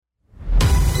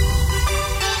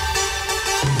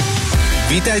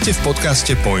Vítajte v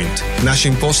podcaste Point.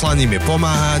 Naším poslaním je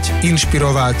pomáhať,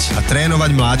 inšpirovať a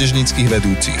trénovať mládežníckych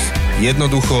vedúcich.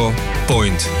 Jednoducho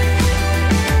Point.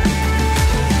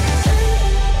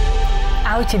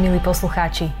 Ahojte, milí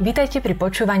poslucháči. Vítajte pri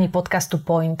počúvaní podcastu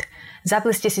Point.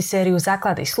 Zapli ste si sériu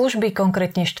základnej služby,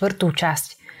 konkrétne 4.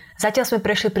 časť. Zatiaľ sme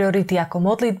prešli priority ako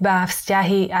modlitba,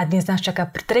 vzťahy a dnes nás čaká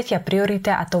 3.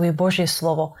 priorita a to je Božie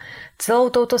slovo. Celou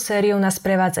touto sériou nás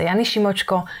prevádza Jany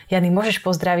Šimočko. Jany, môžeš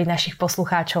pozdraviť našich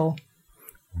poslucháčov.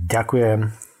 Ďakujem.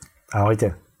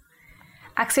 Ahojte.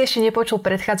 Ak si ešte nepočul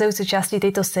predchádzajúce časti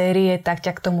tejto série, tak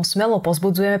ťa k tomu smelo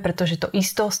pozbudzujeme, pretože to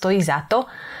isto stojí za to.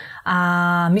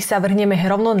 A my sa vrhneme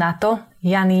rovno na to.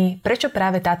 Jany, prečo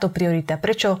práve táto priorita?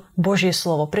 Prečo Božie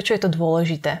slovo? Prečo je to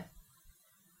dôležité?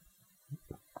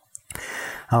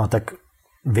 Áno, tak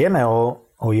vieme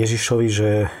o Ježišovi,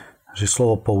 že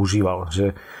slovo používal,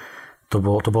 že to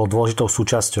bolo dôležitou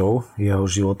súčasťou jeho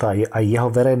života a aj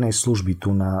jeho verejnej služby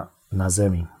tu na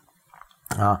zemi.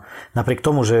 A napriek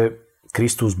tomu, že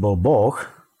Kristus bol Boh,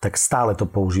 tak stále to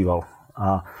používal.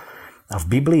 A v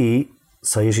Biblii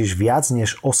sa Ježiš viac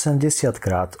než 80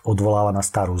 krát odvoláva na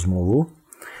starú zmluvu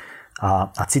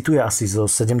a cituje asi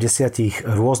zo 70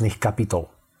 rôznych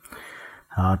kapitol.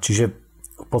 Čiže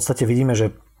v podstate vidíme,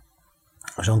 že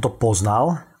on to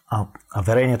poznal a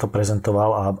verejne to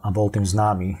prezentoval a bol tým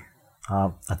známy.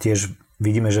 A tiež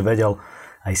vidíme, že vedel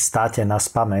aj státe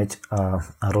naspamäť a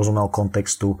rozumel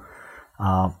kontextu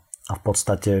a v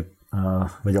podstate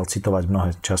vedel citovať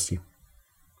mnohé časti.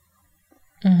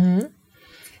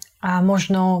 A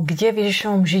možno, kde v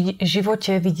Ježišovom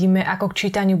živote vidíme, ako k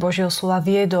čítaniu Božieho slova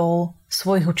viedol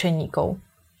svojich učeníkov?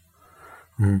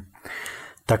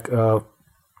 Tak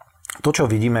to, čo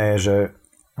vidíme, je,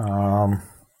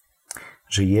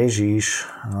 že Ježiš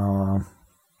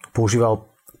používal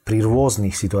pri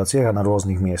rôznych situáciách a na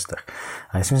rôznych miestach.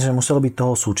 A ja si myslím, že muselo byť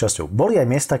toho súčasťou. Boli aj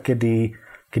miesta,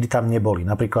 kedy tam neboli.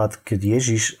 Napríklad, keď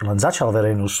Ježiš len začal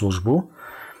verejnú službu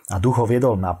a duch ho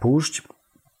viedol na púšť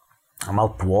a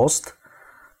mal pôst,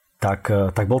 tak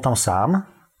bol tam sám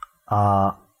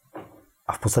a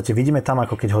v podstate vidíme tam,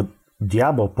 ako keď ho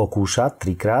diabol pokúša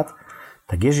 3-krát,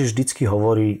 tak Ježiš vždycky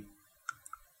hovorí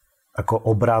ako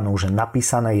obranu, že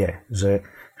napísané je, že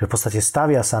v podstate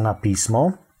stavia sa na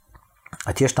písmo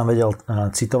a tiež tam vedel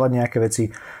citovať nejaké veci,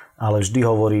 ale vždy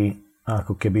hovorí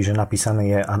ako keby, že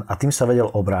napísané je a tým sa vedel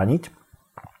obrániť.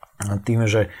 Tým,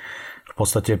 že v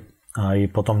podstate aj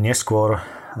potom neskôr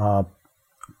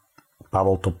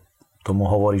Pavol tomu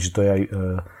hovorí, že to je aj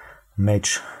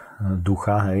meč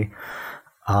ducha, hej.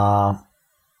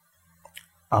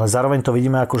 Ale zároveň to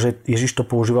vidíme, ako že Ježiš to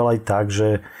používal aj tak,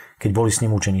 že keď boli s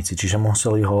ním učeníci, čiže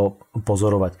museli ho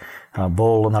pozorovať.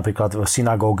 Bol napríklad v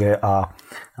synagóge a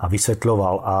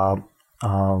vysvetľoval a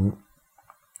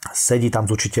sedí tam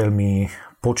s učiteľmi,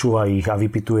 počúva ich a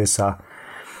vypytuje sa.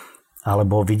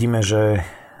 Alebo vidíme, že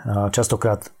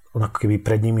častokrát ako keby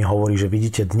pred nimi hovorí, že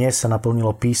vidíte, dnes sa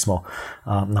naplnilo písmo.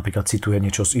 A napríklad cituje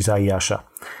niečo z Izaiáša.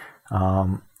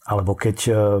 Alebo keď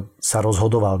sa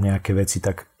rozhodoval nejaké veci,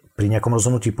 tak pri nejakom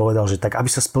rozhodnutí povedal, že tak aby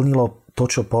sa splnilo to,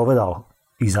 čo povedal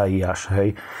Izaiáš,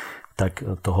 hej, tak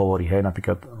to hovorí, hej,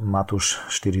 napríklad Matúš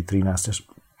 4.13.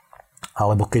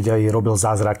 Alebo keď aj robil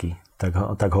zázraky,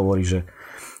 tak hovorí, že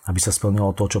aby sa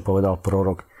splnilo to, čo povedal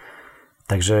prorok.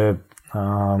 Takže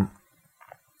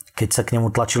keď sa k nemu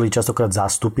tlačili častokrát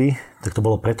zástupy, tak to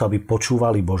bolo preto, aby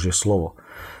počúvali Božie slovo.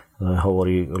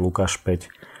 Hovorí Lukáš 5.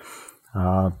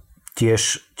 Tiež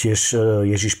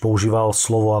Ježiš používal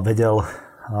slovo a vedel,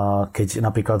 keď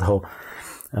napríklad ho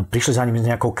prišli za ním s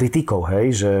nejakou kritikou,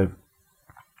 hej,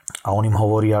 a on im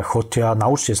hovorí, choďte a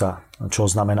naučte sa, čo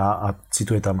znamená, a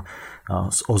cituje tam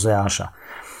z Ozeáša.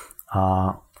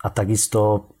 A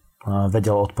takisto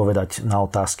vedel odpovedať na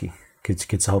otázky.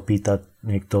 Keď sa ho pýta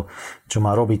niekto, čo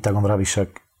má robiť, tak on vraví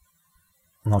však,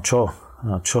 no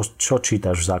čo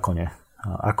čítaš v zákone?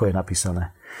 Ako je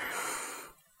napísané?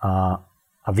 A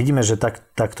vidíme, že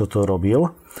takto to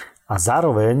robil. A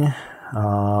zároveň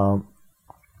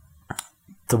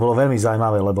to bolo veľmi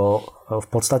zaujímavé, lebo v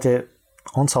podstate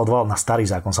on sa odvolal na starý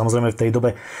zákon. Samozrejme v tej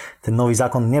dobe ten nový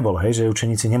zákon nebol, hej, že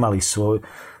učeníci nemali svoju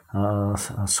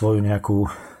nejakú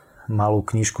malú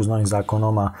knižku s novým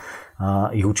zákonom a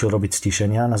ich učil robiť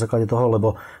stíšenia na základe toho,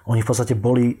 lebo oni v podstate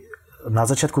boli na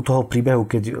začiatku toho príbehu,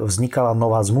 keď vznikala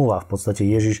nová zmluva. V podstate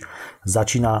Ježiš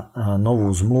začína novú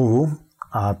zmluvu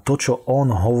a to, čo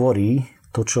on hovorí,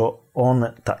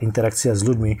 tá interakcia s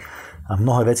ľuďmi a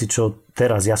mnohé veci, čo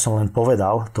teraz ja som len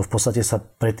povedal, to v podstate sa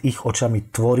pred ich očami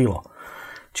tvorilo.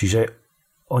 Čiže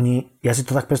ja si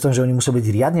to tak predstavím, že oni museli byť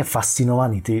riadne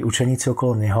fascinovaní, tí učeníci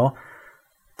okolo neho,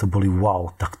 to boli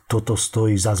wow, tak toto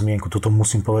stojí za zmienku, toto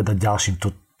musím povedať ďalším,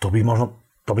 to by možno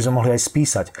to by sme mohli aj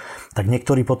spísať. Tak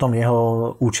niektorí potom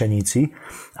jeho učeníci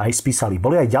aj spísali.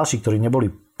 Boli aj ďalší, ktorí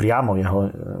neboli priamo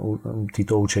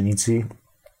títo učeníci,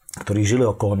 ktorí žili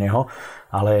okolo neho,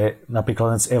 ale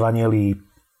napríklad z Evanielí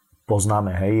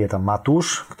poznáme, hej, je tam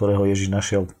Matúš, ktorého Ježiš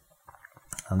našiel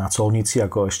na colnici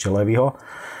ako ešte Leviho,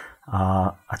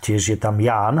 a tiež je tam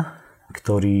Ján,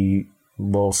 ktorý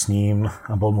bol s ním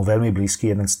a bol mu veľmi blízky,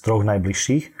 jeden z 3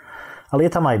 najbližších. Ale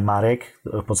je tam aj Marek,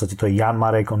 v podstate to je Ján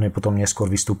Marek, on potom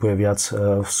neskôr vystupuje viac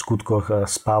v skutkoch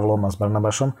s Pavlom a s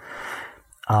Barnabášom.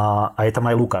 A je tam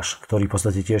aj Lukáš, ktorý v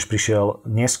podstate tiež prišiel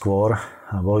neskôr,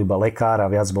 bol iba lekár a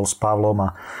viac bol s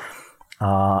Pavlom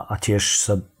a tiež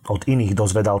sa od iných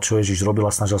dozvedal, čo Ježiš robil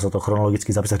a snažil sa to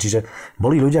chronologicky zapísať. Čiže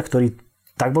boli ľudia, ktorí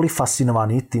tak boli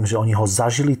fascinovaní tým, že oni ho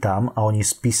zažili tam a oni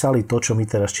spísali to, čo my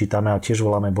teraz čítame a tiež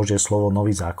voláme Božie slovo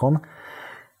Nový zákon.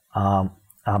 A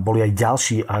boli aj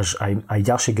ďalší, aj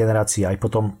ďalšie generácie, aj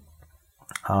potom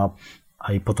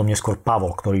neskôr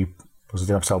Pavol, ktorý v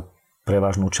podstate napísal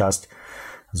prevažnú časť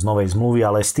z Novej zmluvy,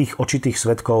 ale z tých očitých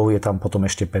svedkov je tam potom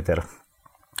ešte Peter,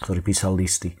 ktorý písal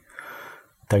listy.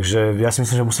 Takže ja si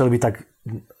myslím, že museli byť tak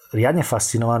riadne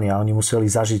fascinovaní a oni museli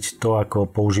zažiť to,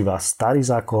 ako používa starý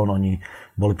zákon, oni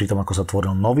boli pri tom, ako sa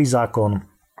tvoril nový zákon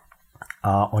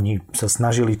a oni sa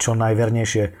snažili čo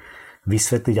najvernejšie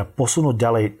vysvetliť a posunúť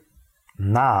ďalej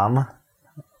nám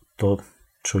to,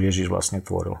 čo Ježiš vlastne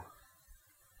tvoril.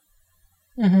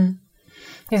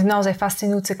 Je naozaj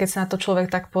fascinujúce, keď sa na to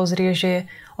človek tak pozrie, že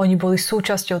oni boli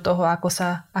súčasťou toho, ako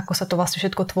sa to vlastne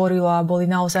všetko tvorilo a boli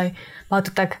naozaj, mali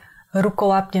to tak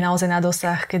rukolapne naozaj na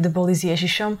dosah, keď boli s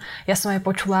Ježišom. Ja som aj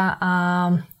počula,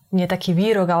 nie taký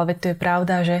výrok, ale veď to je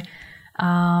pravda, že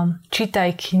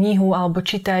čítaj knihu alebo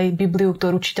čítaj Bibliu,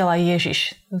 ktorú čítala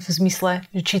Ježiš. V zmysle,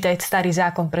 že čítaj starý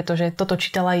zákon, pretože toto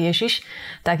čítala Ježiš.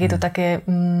 Tak je to také,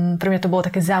 pre mňa to bolo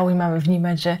také zaujímavé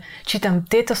vnímať, že čítam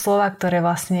tieto slova, ktoré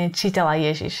vlastne čítala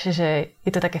Ježiš. Že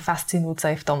je to také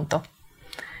fascinujúce aj v tomto.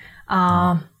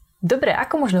 Dobre,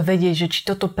 ako možno vedieť, že či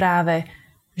toto práve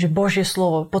že Božie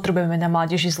slovo potrebujeme na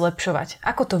mládeži zlepšovať.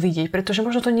 Ako to vidieť? Pretože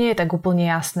možno to nie je tak úplne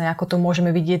jasné, ako to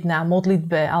môžeme vidieť na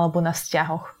modlitbe alebo na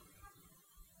vzťahoch.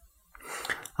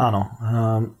 Áno.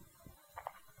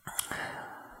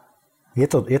 Je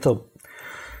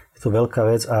to veľká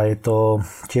vec a je to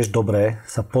tiež dobré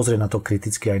sa pozrieť na to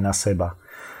kriticky aj na seba.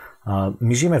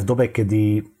 My žijeme v dobe,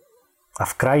 kedy a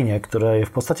v krajine, ktorá je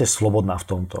v podstate slobodná v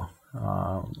tomto.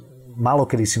 Málo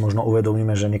kedy si možno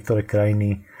uvedomíme, že niektoré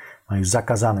krajiny majú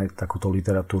zakázané takúto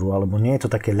literatúru, alebo nie je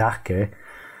to také ľahké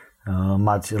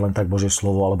mať len tak Božie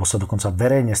slovo, alebo sa dokonca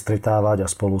verejne stretávať a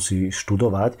spolu si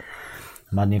študovať,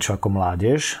 mať niečo ako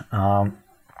mládež. A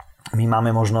my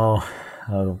máme možno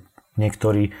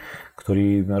niektorí,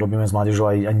 ktorí robíme s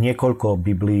mládežou aj niekoľko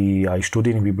Biblií, aj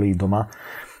študijných Biblií doma,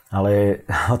 ale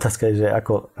otázka je, že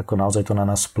ako naozaj to na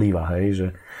nás vplýva, hej? Že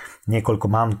niekoľko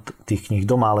mám tých kníh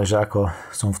doma, ale že ako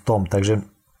som v tom. Takže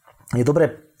je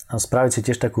dobre spraviť si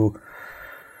tiež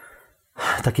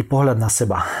taký pohľad na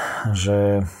seba,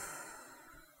 že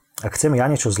ak chcem ja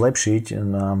niečo zlepšiť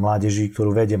na mládeži,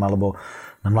 ktorú vediem, alebo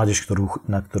na mládež,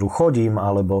 na ktorú chodím,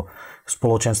 alebo v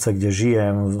spoločenstve, kde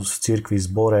žijem, v cirkvi, v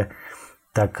zbore,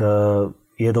 tak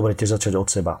je dobre tiež začať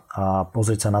od seba a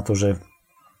pozrieť sa na to, že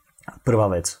prvá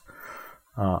vec,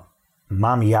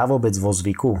 mám ja vôbec vo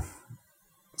zvyku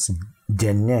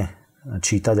denne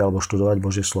čítať alebo študovať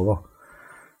Božie slovo?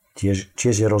 Tiež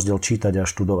je rozdiel čítať a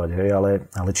študovať, hej?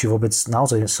 Ale či vôbec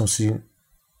naozaj som si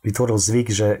vytvoril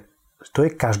zvyk, že to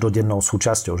je každodennou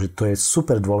súčasťou, že to je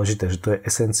super dôležité, že to je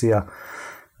esencia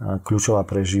kľúčová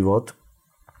pre život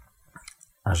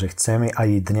a že chceme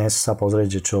aj dnes sa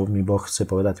pozrieť, že čo mi Boh chce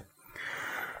povedať.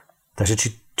 Takže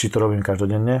či to robím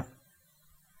každodenne.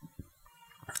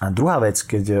 A druhá vec,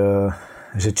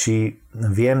 že či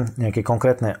viem nejaké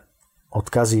konkrétne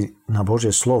odkazy na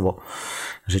Božie slovo,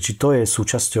 že či to je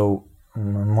súčasťou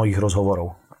mojich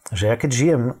rozhovorov. Že ja keď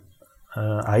žijem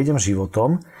a idem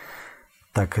životom,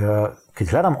 tak keď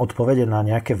hľadám odpovede na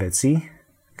nejaké veci,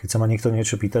 keď sa ma niekto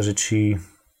niečo pýta, že či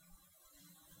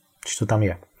to tam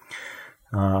je.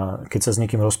 Keď sa s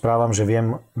niekým rozprávam, že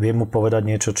viem mu povedať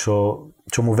niečo,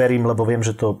 čo mu verím, lebo viem,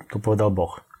 že to povedal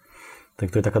Boh.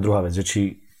 Tak to je taká druhá vec, že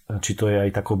či to je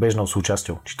aj takou bežnou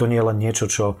súčasťou. Či to nie je len niečo,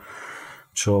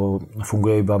 čo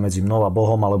funguje iba medzi mnou a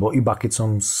Bohom, alebo iba keď som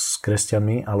s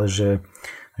kresťanmi, ale že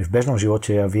v bežnom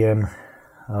živote ja viem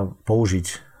použiť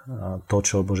to,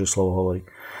 čo Božie slovo hovorí.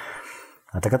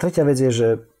 A taká tretia vec je, že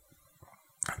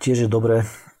tiež je dobré,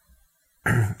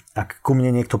 ak ku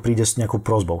mne niekto príde s nejakou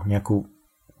prosbou,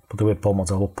 potrebuje pomoc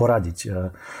alebo poradiť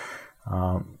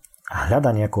a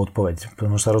hľadá nejakú odpoveď,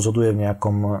 pretože sa rozhoduje v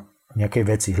nejakej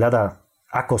veci, hľadá,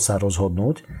 ako sa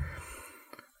rozhodnúť,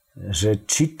 že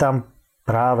či tam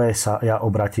práve sa ja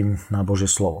obratím na Božie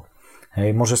slovo.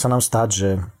 Hej, môže sa nám stať, že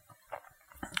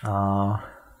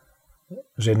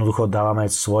jednoducho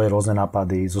dávame svoje rôzne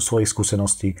nápady zo svojich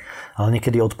skúseností, ale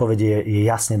niekedy odpoveď je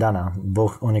jasne daná.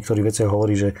 Boh o niektorých veciach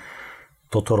hovorí, že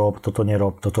toto rob, toto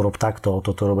nerob, toto rob takto,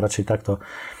 toto rob radšej takto.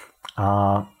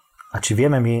 A či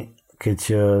vieme my, keď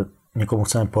niekomu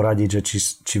chceme poradiť, že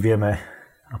či vieme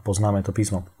a poznáme to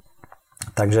písmo.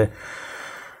 Takže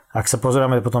ak sa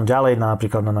pozeráme potom ďalej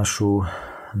napríklad na našu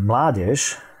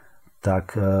mládež,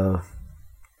 tak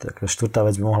štvrtá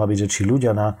vec by mohla byť, že či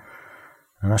ľudia na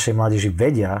našej mládeži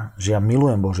vedia, že ja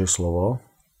milujem Božie slovo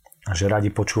a že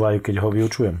radi počúvajú, keď ho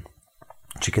vyučujem.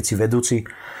 Či keď si vedúci,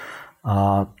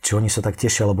 či oni sa tak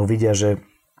tešia, lebo vidia, že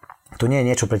to nie je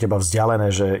niečo pre teba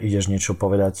vzdialené, že ideš niečo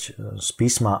povedať z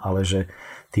písma, ale že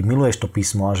ty miluješ to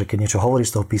písmo a že keď niečo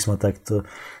hovoríš z toho písma, tak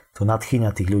to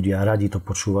nadchýňa tých ľudí a radi to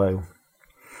počúvajú.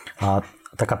 A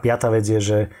taká piatá vec je,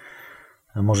 že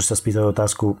môže sa spýtať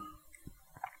otázku,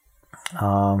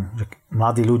 že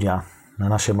mladí ľudia na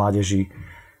našej mládeži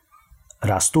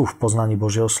rastú v poznaní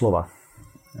Božieho slova.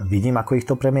 Vidím, ako ich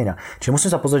to premieňa. Čiže musím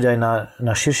sa pozrieť aj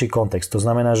na širší kontext. To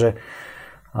znamená, že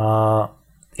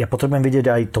ja potrebujem vidieť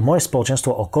aj to moje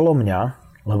spoločenstvo okolo mňa,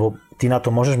 lebo ty na to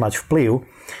môžeš mať vplyv,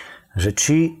 že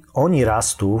či oni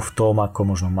rastú v tom,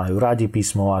 ako možno majú radi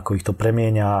písmo, ako ich to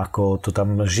premieňa, ako to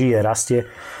tam žije, rastie,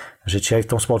 že či aj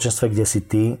v tom spoločenstve, kde si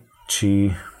ty,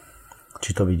 či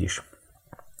to vidíš.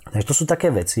 Takže to sú také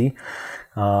veci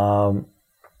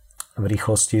v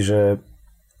rýchlosti, že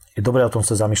je dobré o tom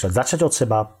sa zamýšľať. Začať od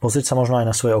seba, pozrieť sa možno aj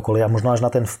na svoje okolie a možno až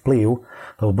na ten vplyv,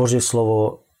 lebo Božie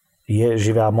slovo je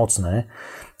živé a mocné,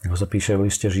 ako sa píše v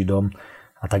liste Židom.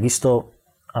 A takisto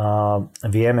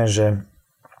vieme, že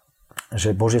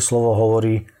Božie slovo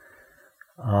hovorí,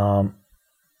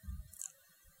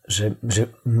 že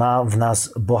má v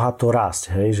nás bohato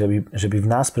rásť, hej? Že by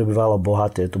v nás prebývalo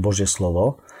bohaté to Božie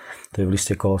slovo, to je v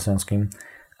liste Kolosianskym,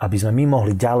 aby sme my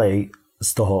mohli ďalej z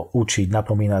toho učiť,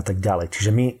 napomínať a tak ďalej. Čiže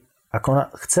my,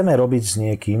 ako chceme robiť s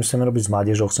niekým, chceme robiť s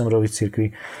mládežou, chceme robiť v cirkvi,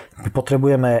 my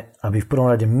potrebujeme, aby v prvom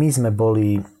rade my sme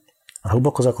boli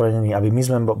hlboko zakorenení, aby my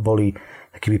sme boli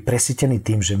taký presýtení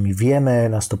tým, že my vieme,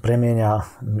 nás to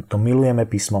premieňa, my to milujeme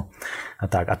písmo a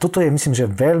tak. A toto je, myslím, že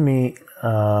veľmi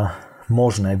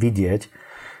možné vidieť,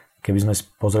 keby sme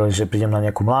pozreli, že prídem na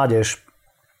nejakú mládež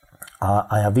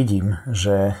a ja vidím,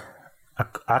 že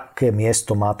aké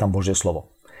miesto má tam Božie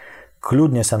slovo.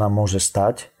 Kľudne sa nám môže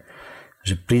stať,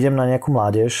 že prídem na nejakú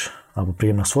mládež alebo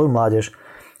prídem na svoju mládež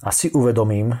a si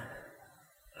uvedomím,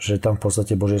 že tam v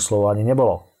podstate Božie slovo ani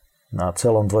nebolo na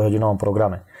celom dvojhodinovom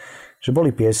programe. Že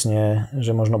boli piesne,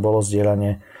 že možno bolo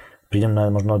zdieľanie, prídem na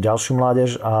možno ďalšiu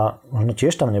mládež a možno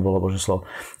tiež tam nebolo Božie slovo.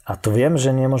 A to viem, že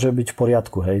nemôže byť v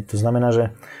poriadku. Hej. To znamená, že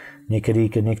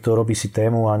niekedy, keď niekto robí si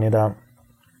tému a nedá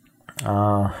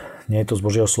nie je to z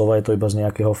Božieho slova, je to iba z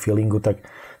nejakého feelingu, tak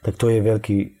to je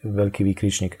veľký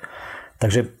výkričník.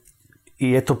 Takže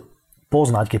je to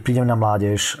poznať, keď prídem na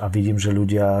mládež a vidím, že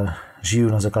ľudia žijú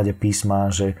na základe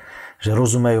písma, že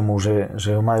rozumejú mu,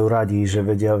 že ho majú radi, že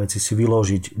vedia veci si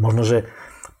vyložiť. Možno, že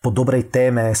po dobrej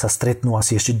téme sa stretnú a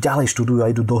si ešte ďalej študujú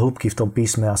a idú do hĺbky v tom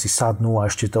písme a si sadnú a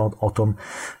ešte to o tom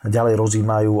ďalej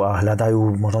rozímajú a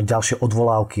hľadajú možno ďalšie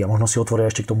odvolávky a možno si otvoria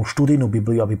ešte k tomu študijnú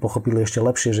Bibliu, aby pochopili ešte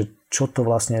lepšie, že čo to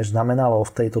vlastne znamenalo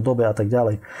v tejto dobe a tak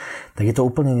ďalej. Tak je to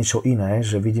úplne niečo iné,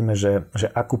 že vidíme, že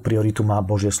akú prioritu má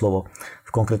Božie slovo v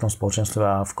konkrétnom spoločenstve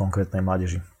a v konkrétnej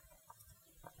mládeži.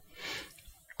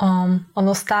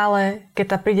 Ono stále, keď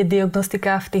tá príde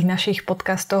diagnostika v tých našich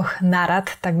podcastoch narad,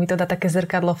 tak mi to dá také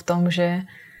zrkadlo v tom, že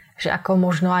ako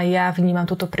možno aj ja vnímam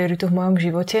túto prioritu v mojom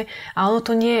živote. A ono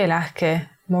to nie je ľahké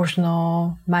možno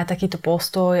mať takýto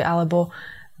postoj alebo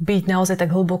byť naozaj tak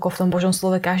hlboko v tom Božom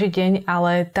slove každý deň,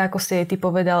 ale tak, ako si aj ty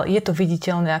povedal, je to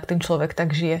viditeľné, ak ten človek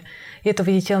tak žije. Je to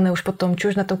viditeľné už potom,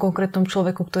 či už na tom konkrétnom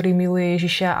človeku, ktorý miluje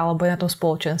Ježiša, alebo aj na tom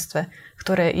spoločenstve,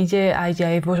 ktoré ide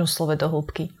aj v Božom slove do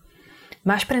hĺbky.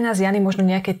 Máš pre nás, Jany, možno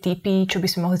nejaké tipy, čo by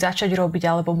sme mohli začať robiť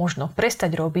alebo možno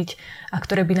prestať robiť a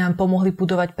ktoré by nám pomohli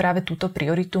budovať práve túto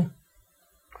prioritu?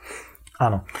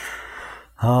 Áno.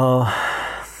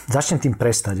 Začnem tým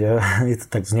prestať. Je to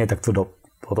tak, nie je tak tvrdo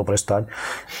to prestať,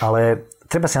 ale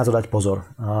treba si na to dať pozor.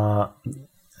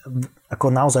 Ako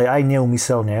naozaj aj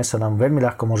neumyselne sa nám veľmi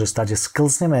ľahko môže stať, že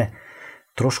sklzneme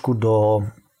trošku do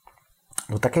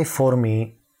takej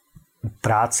formy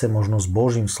práce možno s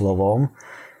Božím slovom,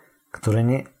 ktoré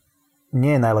nie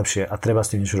je najlepšie a treba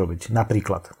s tým niečo robiť.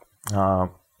 Napríklad,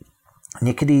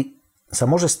 niekedy sa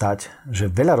môže stať, že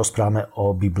veľa rozprávame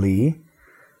o Biblii,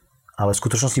 ale v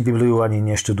skutočnosti Bibliu ani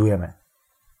neštudujeme.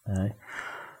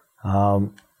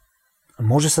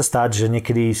 môže sa stať, že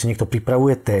niekedy si niekto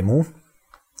pripravuje tému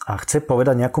a chce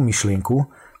povedať nejakú myšlienku,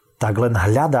 tak len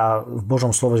hľadá v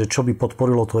Božom slove, že čo by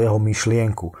podporilo to jeho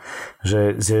myšlienku.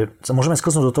 Že môžeme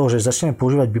sklznúť do toho, že začneme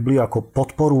používať Bibliu ako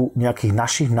podporu nejakých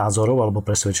našich názorov alebo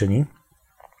presvedčení,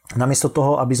 namiesto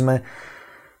toho, aby sme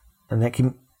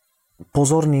nejakým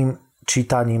pozorným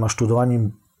čítaním a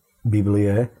študovaním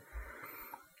Biblie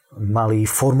mali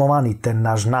formovaný ten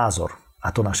náš názor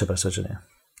a to naše presvedčenie.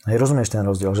 Rozumieš ten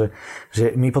rozdiel?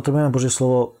 Že my potrebujeme Božie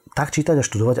slovo tak čítať a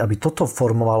študovať, aby toto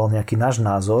formovalo nejaký náš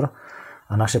názor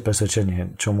a naše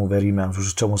presvedčenie, čomu veríme a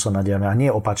čomu sa nadiame. A nie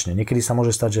opačne. Niekedy sa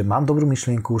môže stať, že mám dobrú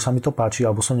myšlienku, sa mi to páči,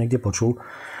 alebo som niekde počul,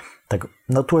 tak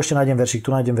no, tu ešte nájdem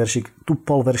veršik, tu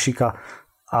pol veršika,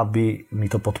 aby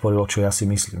mi to podporilo, čo ja si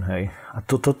myslím. Hej. A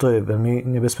toto je veľmi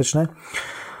nebezpečné.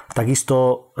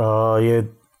 Takisto je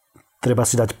treba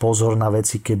si dať pozor na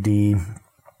veci, kedy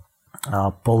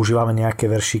používame nejaké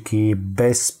veršiky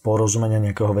bez porozumenia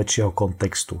nejakého väčšieho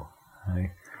kontextu.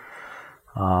 Hej.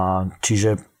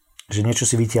 Čiže že niečo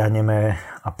si vyťahneme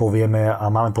a povieme a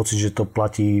máme pocit, že to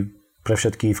platí pre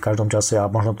všetkých v každom čase a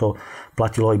možno to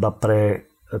platilo iba pre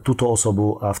túto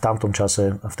osobu a v tamtom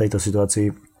čase a v tejto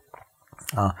situácii.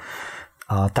 A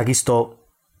takisto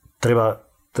treba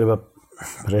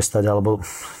prestať, alebo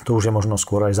to už je možno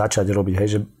skôr aj začať robiť,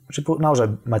 hej, že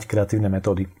naozaj mať kreatívne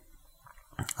metódy.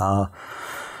 A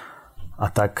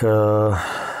tak,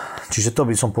 čiže to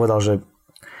by som povedal, že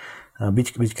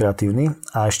byť kreatívny.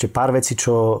 A ešte pár vecí,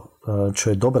 čo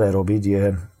je dobré robiť,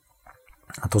 je,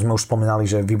 a to sme už spomínali,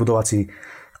 že vybudovať si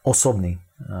osobný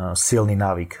silný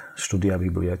návyk štúdia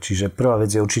Biblie. Čiže prvá vec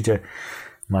je určite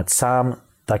mať sám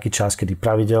taký čas, kedy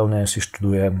pravidelne si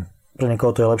študujem. Pre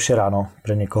niekoho to je lepšie ráno,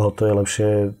 pre niekoho to je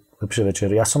lepšie večer.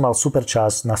 Ja som mal super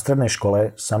čas, na strednej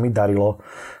škole sa mi darilo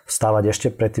vstávať ešte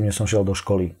predtým, než som šiel do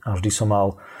školy. A vždy som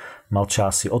mal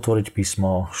čas si otvoriť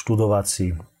písmo, študovať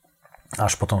si,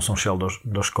 až potom som šiel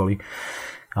do školy.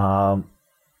 A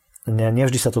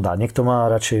nevždy sa to dá. Niekto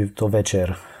má radšej to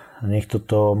večer. Niekto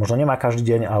to možno nemá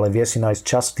každý deň, ale vie si nájsť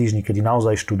čas v týždni, kedy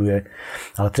naozaj študuje.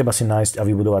 Ale treba si nájsť a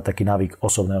vybudovať taký návyk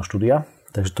osobného štúdia.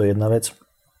 Takže to je jedna vec.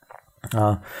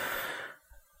 A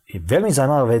veľmi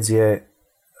zaujímavá vec je,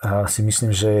 si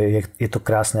myslím, že je to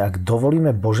krásne, ak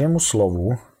dovolíme Božiemu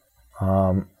slovu,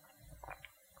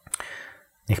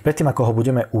 nech predtým, ako ho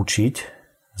budeme učiť,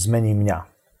 zmení mňa.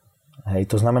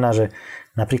 Hej, to znamená, že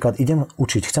napríklad idem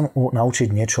učiť, chcem naučiť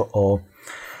niečo o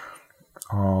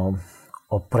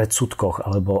predsudkoch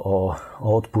alebo o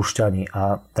odpúšťaní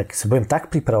a tak sa budem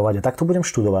tak pripravovať a tak to budem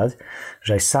študovať,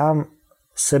 že aj sám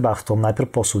seba v tom najprv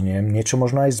posuniem, niečo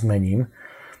možno aj zmením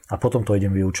a potom to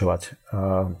idem vyučovať.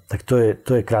 Tak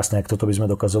to je krásne, ak toto by sme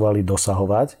dokazovali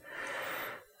dosahovať,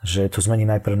 že to zmení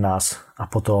najprv nás a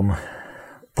potom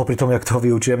popri tom, jak to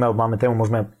vyučujeme a máme tému,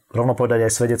 môžeme rovno povedať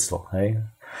aj svedectvo. Hej?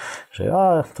 Že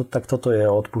tak toto je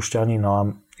o odpúšťaní, no a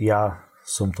ja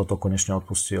som toto konečne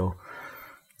odpustil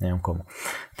neviem komu.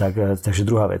 Takže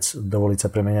druhá vec, dovoliť sa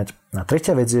premeniať. A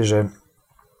tretia vec je,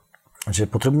 že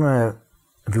potrebujeme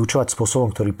vyučovať spôsobom,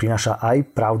 ktorý prináša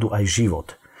aj pravdu, aj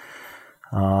život.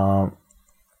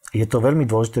 Je to veľmi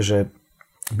dôležité, že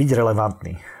byť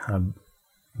relevantný.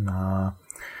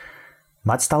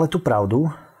 Mať stále tú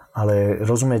pravdu, ale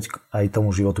rozumieť aj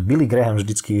tomu životu. Billy Graham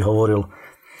vždycky hovoril,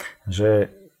 že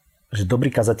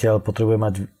dobrý kazateľ potrebuje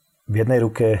mať v jednej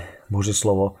ruke Božie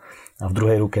slovo a v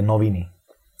druhej ruke noviny.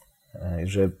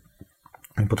 Že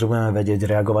my potrebujeme vedieť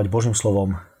reagovať Božím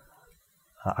slovom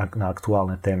na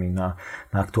aktuálne témy, na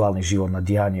aktuálny život, na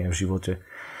dianie v živote.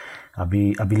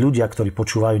 Aby ľudia, ktorí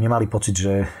počúvajú, nemali pocit,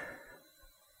 že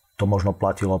to možno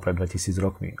platilo pred 2000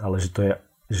 rokmi, ale že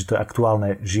to je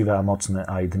aktuálne, živé a mocné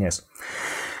aj dnes.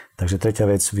 Takže tretia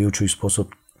vec, vyučuj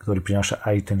spôsob, ktorý prináša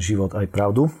aj ten život, aj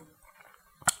pravdu.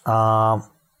 A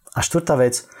štvrtá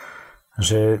vec,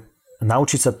 že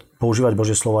naučiť sa používať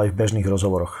Božie slovo aj v bežných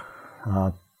rozhovoroch.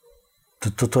 A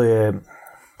toto je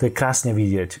krásne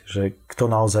vidieť, že kto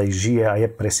naozaj žije a je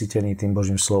presýtený tým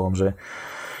Božím slovom, že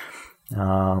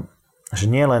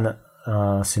nie len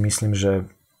si myslím, že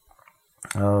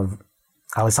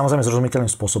ale samozrejme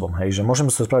zrozumiteľným spôsobom, hej, že môžeme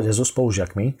sa rozprávať aj so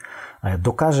spolužiakmi a ja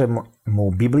dokážem mu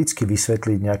biblicky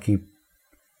vysvetliť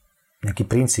nejaký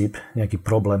princíp, nejaký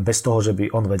problém, bez toho, že by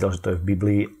on vedel, že to je v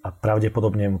Biblii a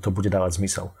pravdepodobne mu to bude dávať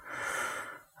zmysel.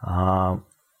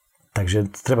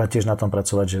 Takže treba tiež na tom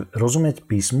pracovať, že rozumieť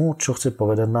písmu, čo chce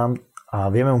povedať nám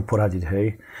a vieme mu poradiť,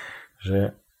 hej,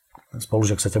 že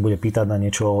spolužiak sa ťa bude pýtať na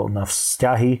niečo, na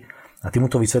vzťahy a ty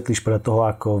mu to vysvetlíš pre toho,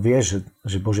 ako vieš,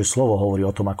 že Božie slovo hovorí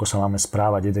o tom, ako sa máme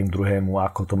správať jeden k druhému,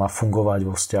 ako to má fungovať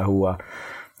vo vzťahu a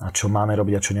a čo máme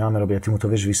robiť a čo nemáme robiť a ty mu to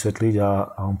vieš vysvetliť a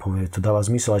on povie, to dáva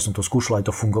zmysel, aj som to skúšal, aj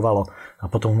to fungovalo a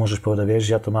potom môžeš povedať,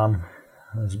 vieš, ja to mám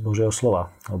z Božieho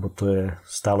slova, lebo to je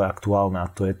stále aktuálne a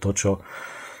to je to, čo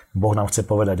Boh nám chce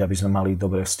povedať, aby sme mali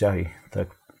dobré vzťahy.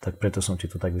 Tak preto som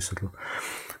ti to tak vysvetlil.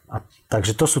 A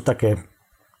takže to sú také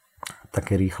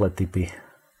rýchle tipy.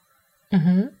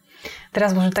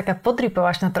 Teraz možno taká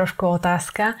podripovačná trošku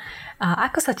otázka.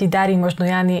 A ako sa ti darí možno,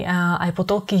 Jani, aj po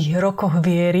toľkých rokoch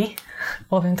viery,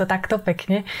 poviem to takto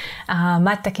pekne, a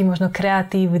mať taký možno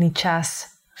kreatívny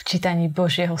čas v čítaní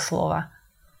Božieho slova?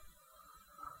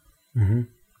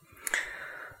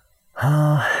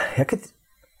 Ja keď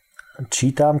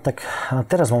čítam, tak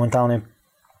teraz momentálne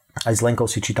aj s Lenkou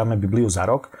si čítame Bibliu za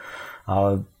rok,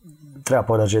 ale treba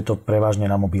povedať, že je to prevažne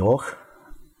na mobiloch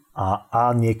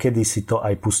a niekedy si to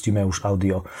aj pustíme už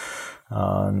audio.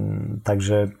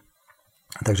 Takže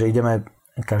ideme,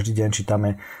 každý deň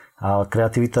čítame a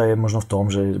kreativita je možno v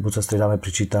tom, že buď sa striedáme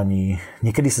pri čítaní,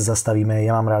 niekedy sa zastavíme,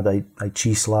 ja mám rád aj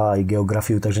čísla, aj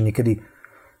geografiu, takže niekedy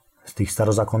v tých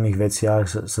starozákonných veciach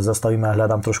sa zastavíme a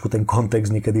hľadám trošku ten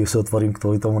kontext, niekedy si otvorím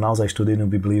kvôli tomu naozaj študijnú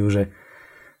Bibliu, že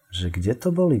kde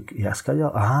to boli?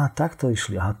 Aha, tak to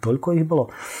išli. Aha, toľko ich bolo.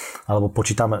 Alebo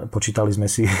počítali sme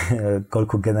si,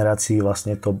 koľko generácií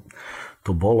vlastne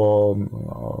to bolo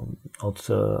od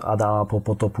Adama po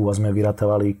potopu a sme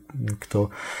vyratávali, kto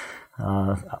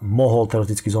mohol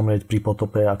teoreticky zomrieť pri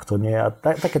potope a kto nie. A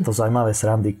takéto zaujímavé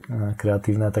srandy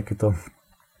kreatívne, takéto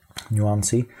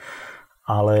nuancy.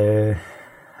 Ale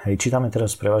hej, čítame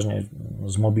teraz prevažne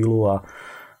z mobilu a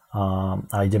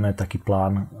ideme taký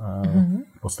plán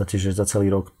v podstate, že za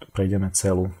celý rok prejdeme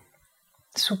celú.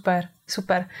 Super.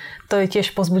 To je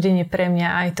tiež povzbudenie pre mňa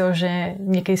aj to, že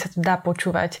niekedy sa to dá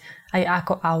počúvať aj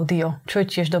ako audio, čo je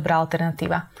tiež dobrá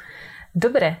alternatíva.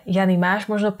 Dobre, Jani,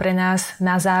 máš možno pre nás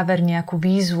na záver nejakú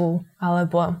výzvu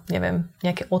alebo neviem,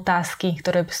 nejaké otázky,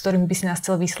 s ktorými by si nás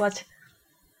chcel vyslať?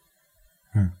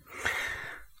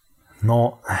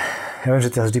 No, ja viem, že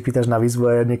ťa vždy pýtaš na výzvu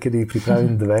a ja niekedy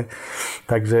pripravím dve.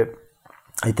 Takže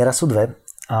aj teraz sú dve.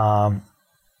 A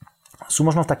sú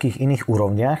možno v takých iných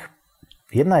úrovniach.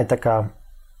 Jedna je taká,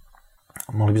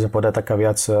 mohli by sme povedať, taká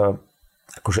viac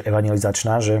akože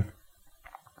evangelizačná, že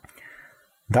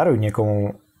daruj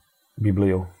niekomu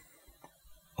Bibliu,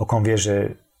 o kom vie,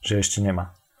 že ešte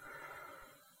nemá.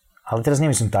 Ale teraz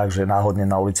nemyslím tak, že náhodne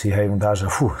na ulici, hej, mu dáš,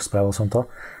 spravil som to.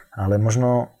 Ale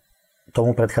možno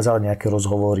tomu predchádzali nejaké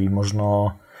rozhovory,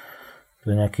 možno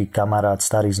nejaký kamarát,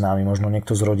 starý známy, možno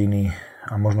niekto z rodiny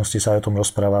a možno ste sa aj o tom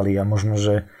rozprávali a možno,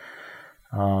 že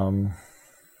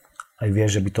aj vie,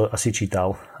 že by to asi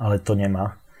čítal, ale to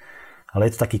nemá. Ale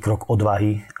je to taký krok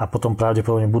odvahy a potom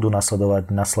pravdepodobne budú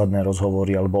nasledovať následné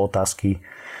rozhovory alebo otázky.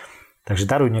 Takže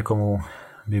daruj niekomu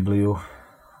Bibliu,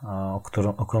 o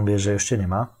ktorom vie, že ešte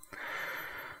nemá.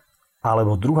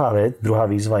 Alebo druhá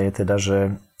výzva je teda,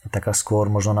 že taká skôr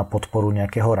možno na podporu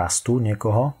nejakého rastu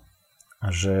niekoho,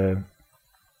 že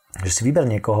si vyber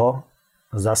niekoho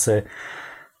zase,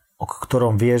 o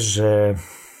ktorom vieš, že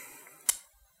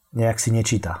nejak si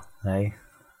nečíta, hej?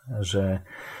 Že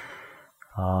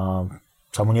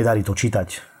sa mu nedarí to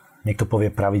čítať. Niekto povie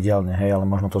pravidelne, hej, ale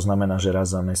možno to znamená, že raz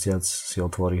za mesiac si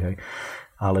otvorí, hej.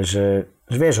 Ale že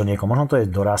vieš o niekom, možno to je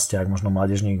dorastiak, možno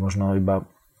mládežník, možno iba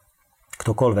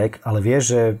ktokoľvek, ale vie,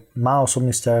 že má osobný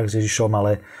vzťah s Ježišom,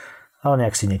 ale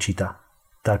nejak si nečíta.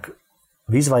 Tak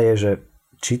výzva je, že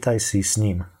čítaj si s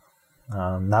ním.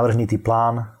 Navrhni ty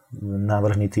plán,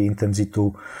 navrhni ty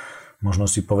intenzitu, možno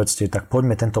si povedzte, tak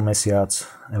poďme tento mesiac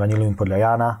Evangelium podľa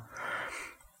Jána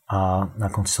a na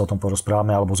konci sa o tom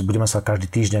porozprávame, alebo budeme sa každý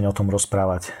týždeň o tom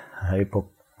rozprávať, hej, po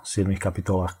 7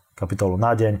 kapitolu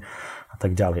na deň a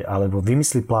tak ďalej. Alebo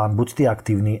vymysli plán, buď ty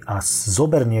aktívny a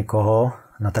zober niekoho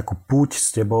na takú púť s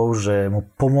tebou, že mu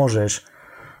pomôžeš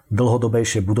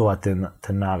dlhodobejšie budovať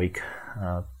ten návyk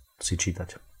si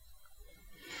čítať.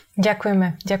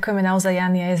 Ďakujeme naozaj,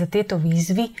 Jani, aj za tieto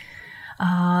výzvy.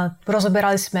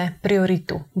 Rozoberali sme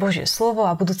prioritu Božie slovo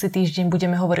a budúci týždeň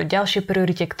budeme hovoriť o ďalšej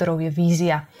priorite, ktorou je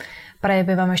vízia.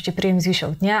 Prajeme vám ešte príjemný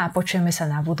zvyšok dňa a počujeme sa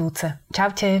na budúce.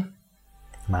 Čaute.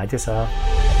 Majte sa.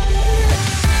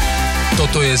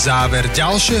 Toto je záver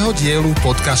ďalšieho dielu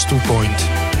podcastu Point.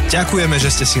 Ďakujeme, že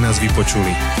ste si nás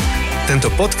vypočuli. Tento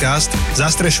podcast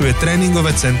zastrešuje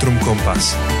tréningové centrum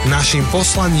Kompas. Naším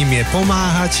poslaním je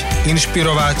pomáhať,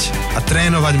 inšpirovať a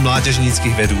trénovať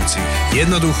mládežníckych vedúcich.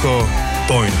 Jednoducho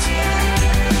Point.